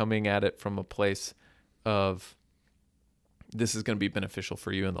also coming at it from a place of, this is going to be beneficial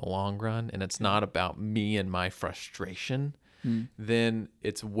for you in the long run, and it's not about me and my frustration, then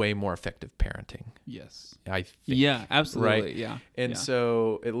it's way more effective parenting. Yes. I think. Yeah, absolutely. Right? Yeah. And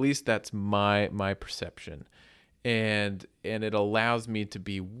so at least that's my perception. And it allows me to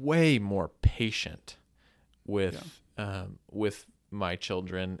be way more patient with my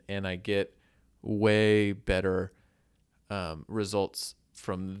children, and I get way better results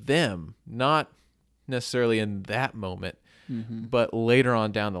from them, not necessarily in that moment, but later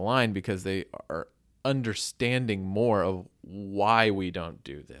on down the line, because they are understanding more of why we don't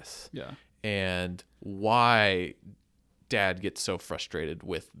do this. Yeah. And why Dad gets so frustrated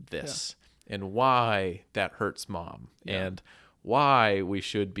with this, and why that hurts Mom, and why we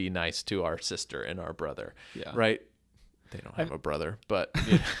should be nice to our sister and our brother. Yeah. Right? They don't have a brother, but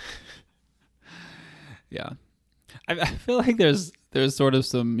yeah. I feel like there's sort of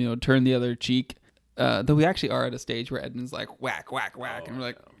some, turn the other cheek. Though we actually are at a stage where Edmund's like whack, whack, whack, and we're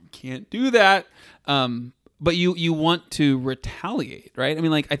like, can't do that. But you want to retaliate, right? I mean,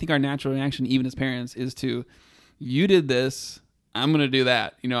 like, I think our natural reaction, even as parents, is to, you did this, I'm gonna do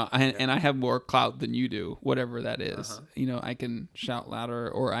that. And I have more clout than you do, whatever that is. I can shout louder,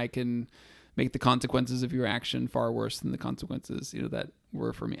 or I can make the consequences of your action far worse than the consequences, that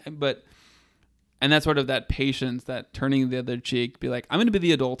were for me. And that's sort of that patience, that turning the other cheek, be like, I'm going to be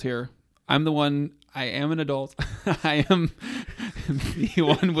the adult here. I'm the one. I am an adult. I am the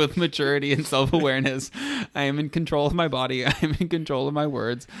one with maturity and self-awareness. I am in control of my body. I am in control of my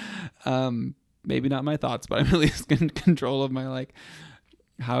words. Maybe not my thoughts, but I'm at least in control of my,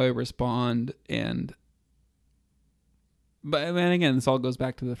 how I respond. But again, this all goes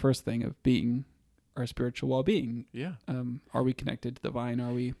back to the first thing of being our spiritual well-being. Yeah. Are we connected to the vine?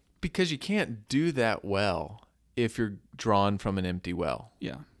 Are we? Because you can't do that well if you're drawn from an empty well.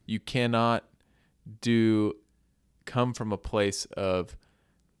 Yeah. You cannot come from a place of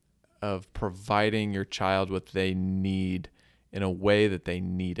providing your child what they need in a way that they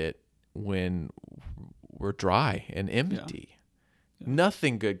need it when we're dry and empty. Yeah.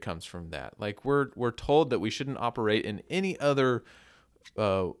 Nothing good comes from that. Like, we're told that we shouldn't operate in any other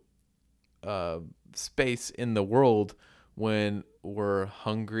space in the world when we're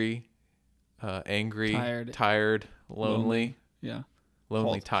hungry, angry, tired, lonely. Yeah.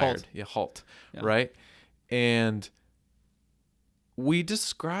 Lonely, tired. Halt. Yeah, halt. Yeah. Right? And we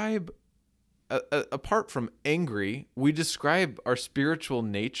describe, apart from angry, we describe our spiritual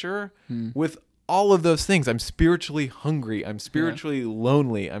nature with all of those things. I'm spiritually hungry. I'm spiritually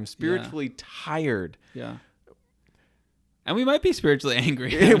lonely. I'm spiritually tired. Yeah. And we might be spiritually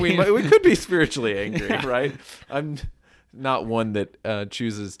angry. we could be spiritually angry, right? I'm not one that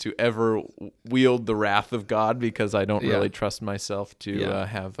chooses to ever wield the wrath of God, because I don't really trust myself to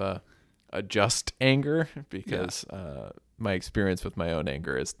have a just anger, because my experience with my own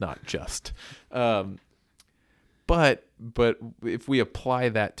anger is not just. But if we apply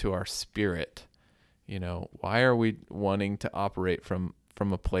that to our spirit, why are we wanting to operate from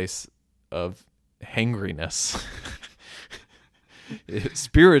a place of hangriness?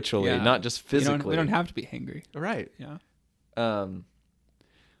 Spiritually, not just physically. We don't have to be hangry. Right. Yeah.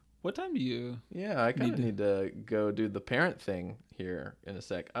 What time do you? Yeah, I kind of need to go do the parent thing here in a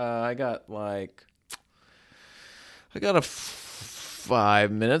sec. I got a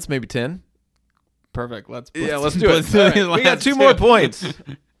 5 minutes, maybe 10. Perfect. Let's do it. Right. We got 2 more points.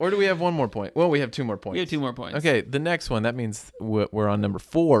 Or do we have 1 more point? Well, we have 2 more points. We have 2 more points. Okay, the next one, that means we're on number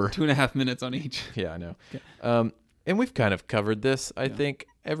 4. 2.5 minutes on each. Yeah, I know. Okay. And we've kind of covered this. I think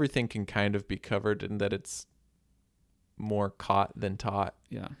everything can kind of be covered, in that it's more caught than taught.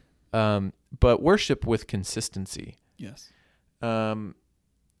 Yeah. But worship with consistency. Yes. And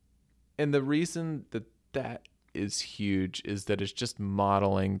the reason that is huge is that it's just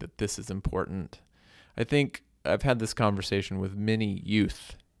modeling that this is important. I think I've had this conversation with many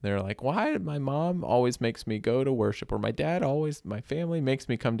youth. They're like, why my mom always makes me go to worship, or my family makes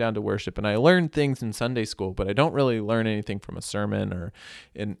me come down to worship, and I learn things in Sunday school, but I don't really learn anything from a sermon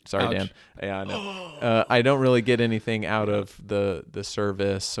sorry, Ouch. Dan. Yeah, I know. I don't really get anything out of the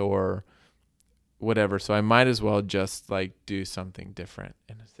service or whatever, so I might as well just do something different.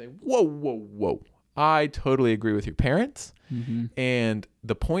 And I say, whoa. I totally agree with your parents. Mm-hmm. And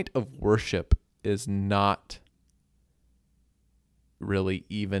the point of worship is not really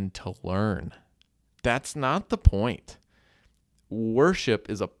even to learn. That's not the point. Worship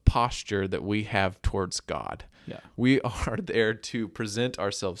is a posture that we have towards God. Yeah. We are there to present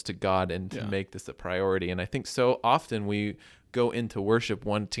ourselves to God and to make this a priority. And I think so often we go into worship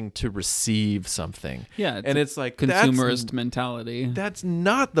wanting to receive something. Yeah. It's like consumerist mentality. That's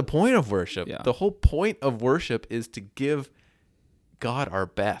not the point of worship. Yeah. The whole point of worship is to give God our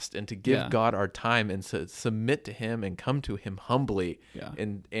best, and to give God our time, and to submit to Him and come to Him humbly,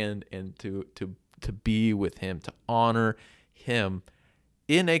 and to be with Him, to honor Him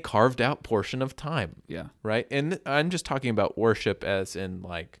in a carved out portion of time. Yeah. Right. And I'm just talking about worship as in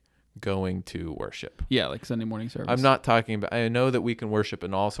going to worship. Yeah, like Sunday morning service. I'm not talking about, I know that we can worship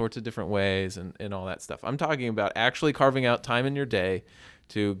in all sorts of different ways and all that stuff. I'm talking about actually carving out time in your day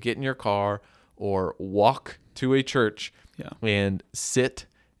to get in your car or walk to a church and sit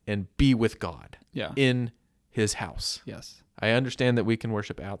and be with God in His house. Yes. I understand that we can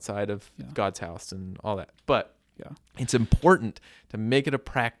worship outside of God's house and all that, but it's important to make it a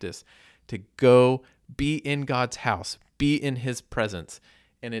practice to go be in God's house, be in His presence.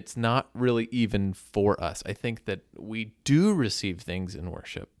 And it's not really even for us. I think that we do receive things in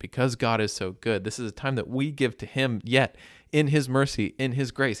worship because God is so good. This is a time that we give to Him, yet in His mercy, in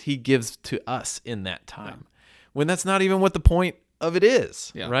His grace, He gives to us in that time. When that's not even what the point of it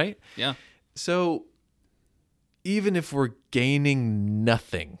is, right? Yeah. So even if we're gaining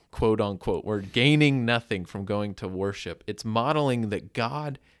nothing, quote unquote, we're gaining nothing from going to worship, it's modeling that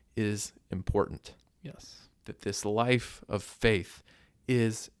God is important. Yes. That this life of faith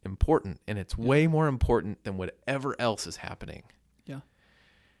is important, and it's way more important than whatever else is happening. Yeah.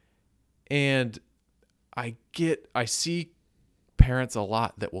 And I see parents a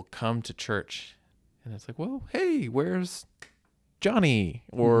lot that will come to church, and it's like, well, hey, where's Johnny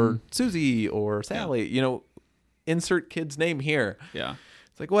or Susie or Sally? Insert kid's name here. Yeah.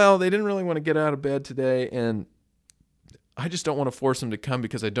 It's like, well, they didn't really want to get out of bed today, and I just don't want to force them to come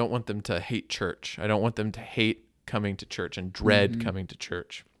because I don't want them to hate church. I don't want them to hate coming to church and dread coming to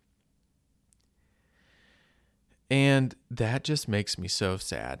church. And that just makes me so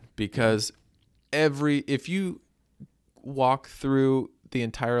sad, because if you walk through the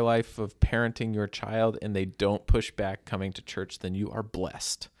entire life of parenting your child and they don't push back coming to church, then you are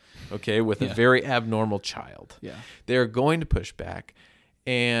blessed, okay, with a very abnormal child. Yeah. They're going to push back,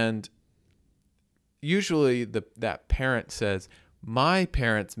 and usually that parent says, my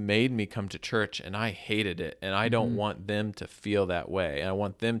parents made me come to church and I hated it, and I don't want them to feel that way, and I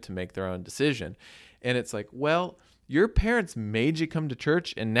want them to make their own decision. And it's like, well, your parents made you come to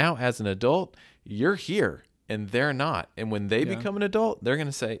church, and now as an adult, you're here, and they're not. And when they Yeah. become an adult, they're going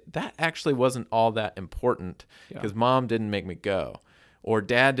to say, that actually wasn't all that important because mom didn't make me go. Or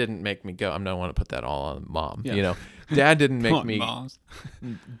dad didn't make me go. I don't want to put that all on mom. Yeah. You know, dad didn't make Come on, me moms.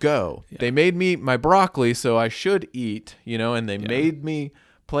 go. Yeah. They made me my broccoli, so I should eat, you know, and they made me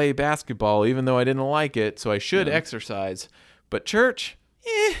play basketball even though I didn't like it, so I should exercise. But church,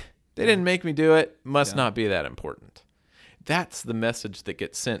 they didn't make me do it. Must not be that important. That's the message that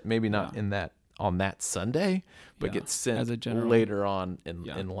gets sent, maybe not in that on that Sunday, but gets sent as a general, later on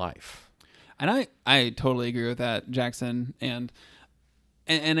in life. And I totally agree with that, Jackson. And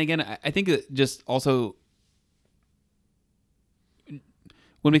again, I think that just also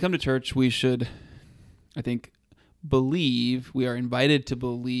when we come to church, we should, I think, we are invited to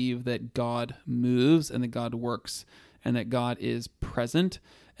believe that God moves and that God works and that God is present.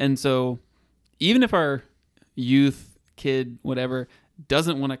 And so even if our youth, kid, whatever,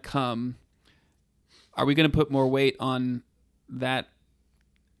 doesn't want to come, are we going to put more weight on that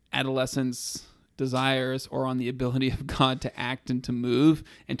adolescent's desires or on the ability of God to act and to move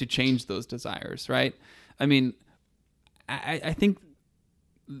and to change those desires, right? I mean, I think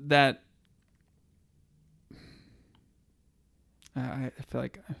that I feel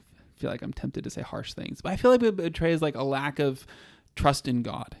like I'm tempted to say harsh things, but I feel like it betrays like a lack of trust in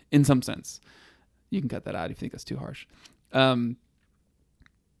God in some sense. You can cut that out if you think that's too harsh.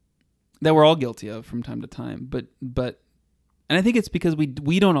 That we're all guilty of from time to time, but and I think it's because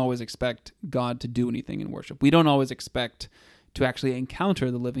we don't always expect God to do anything in worship. We don't always expect to actually encounter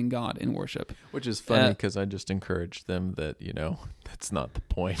the living God in worship. Which is funny because I just encouraged them that, you know, that's not the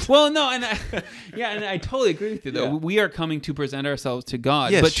point. Well, no, and I totally agree with you, though. Yeah. We are coming to present ourselves to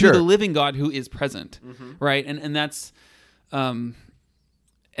God, yes, but sure. to the living God who is present, right? And that's, and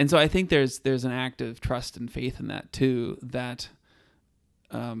so I think there's an act of trust and faith in that too. That,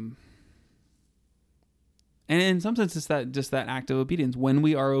 and in some sense, it's that act of obedience. When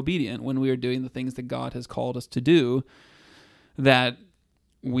we are obedient, when we are doing the things that God has called us to do, that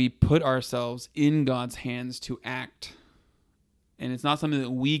we put ourselves in God's hands to act. And it's not something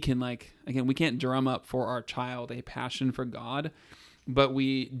that we can we can't drum up for our child a passion for God, but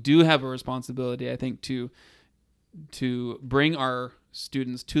we do have a responsibility, I think, to bring our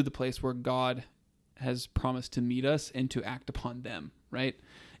students to the place where God has promised to meet us and to act upon them, right?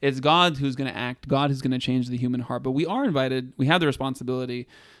 It's God who's going to act, God who's going to change the human heart, but we are invited, we have the responsibility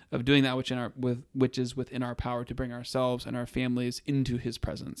of doing that which is within our power to bring ourselves and our families into his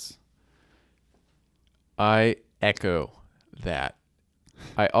presence. I echo that.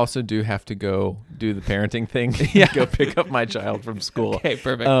 I also do have to go do the parenting thing. Go pick up my child from school. Okay,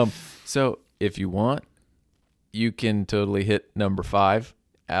 perfect. So if you want, you can totally hit number 5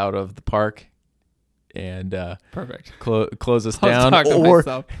 out of the park and perfect. Close us down.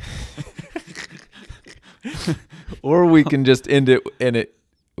 Or we can just end it and it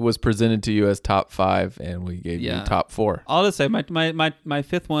was presented to you as top 5 and we gave you top 4. I'll just say my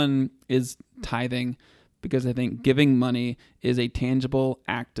fifth one is tithing, because I think giving money is a tangible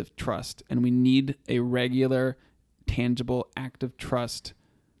act of trust, and we need a regular tangible act of trust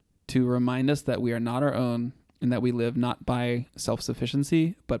to remind us that we are not our own and that we live not by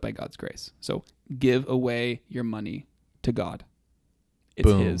self-sufficiency but by God's grace. So give away your money to God. It's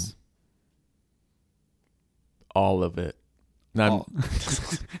Boom. his. All of it.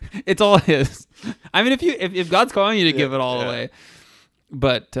 It's all his. I mean, if God's calling you to give it all away,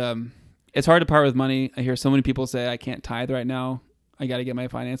 but it's hard to part with money. I hear so many people say, I can't tithe right now. I got to get my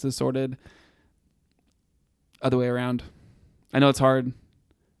finances sorted. Other way around. I know it's hard.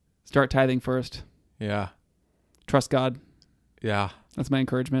 Start tithing first. Yeah. Trust God. Yeah. That's my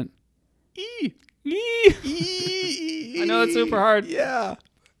encouragement. I know it's super hard. Yeah.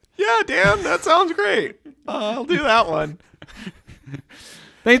 Yeah, Dan, that sounds great. I'll do that one.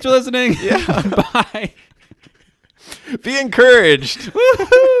 Thanks for listening. Yeah. Bye. Be encouraged.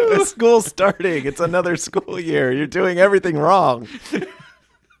 The school's starting. It's another school year. You're doing everything wrong.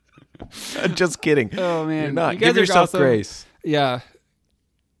 Just kidding. Oh, man. You're not. Give yourself awesome. grace. Yeah.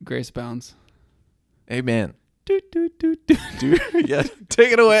 Grace bounds. Amen. Yeah.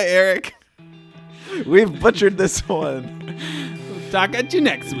 Take it away, Eric. We've butchered this one. Talk at you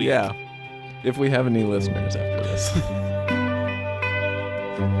next week. Yeah. If we have any listeners after this.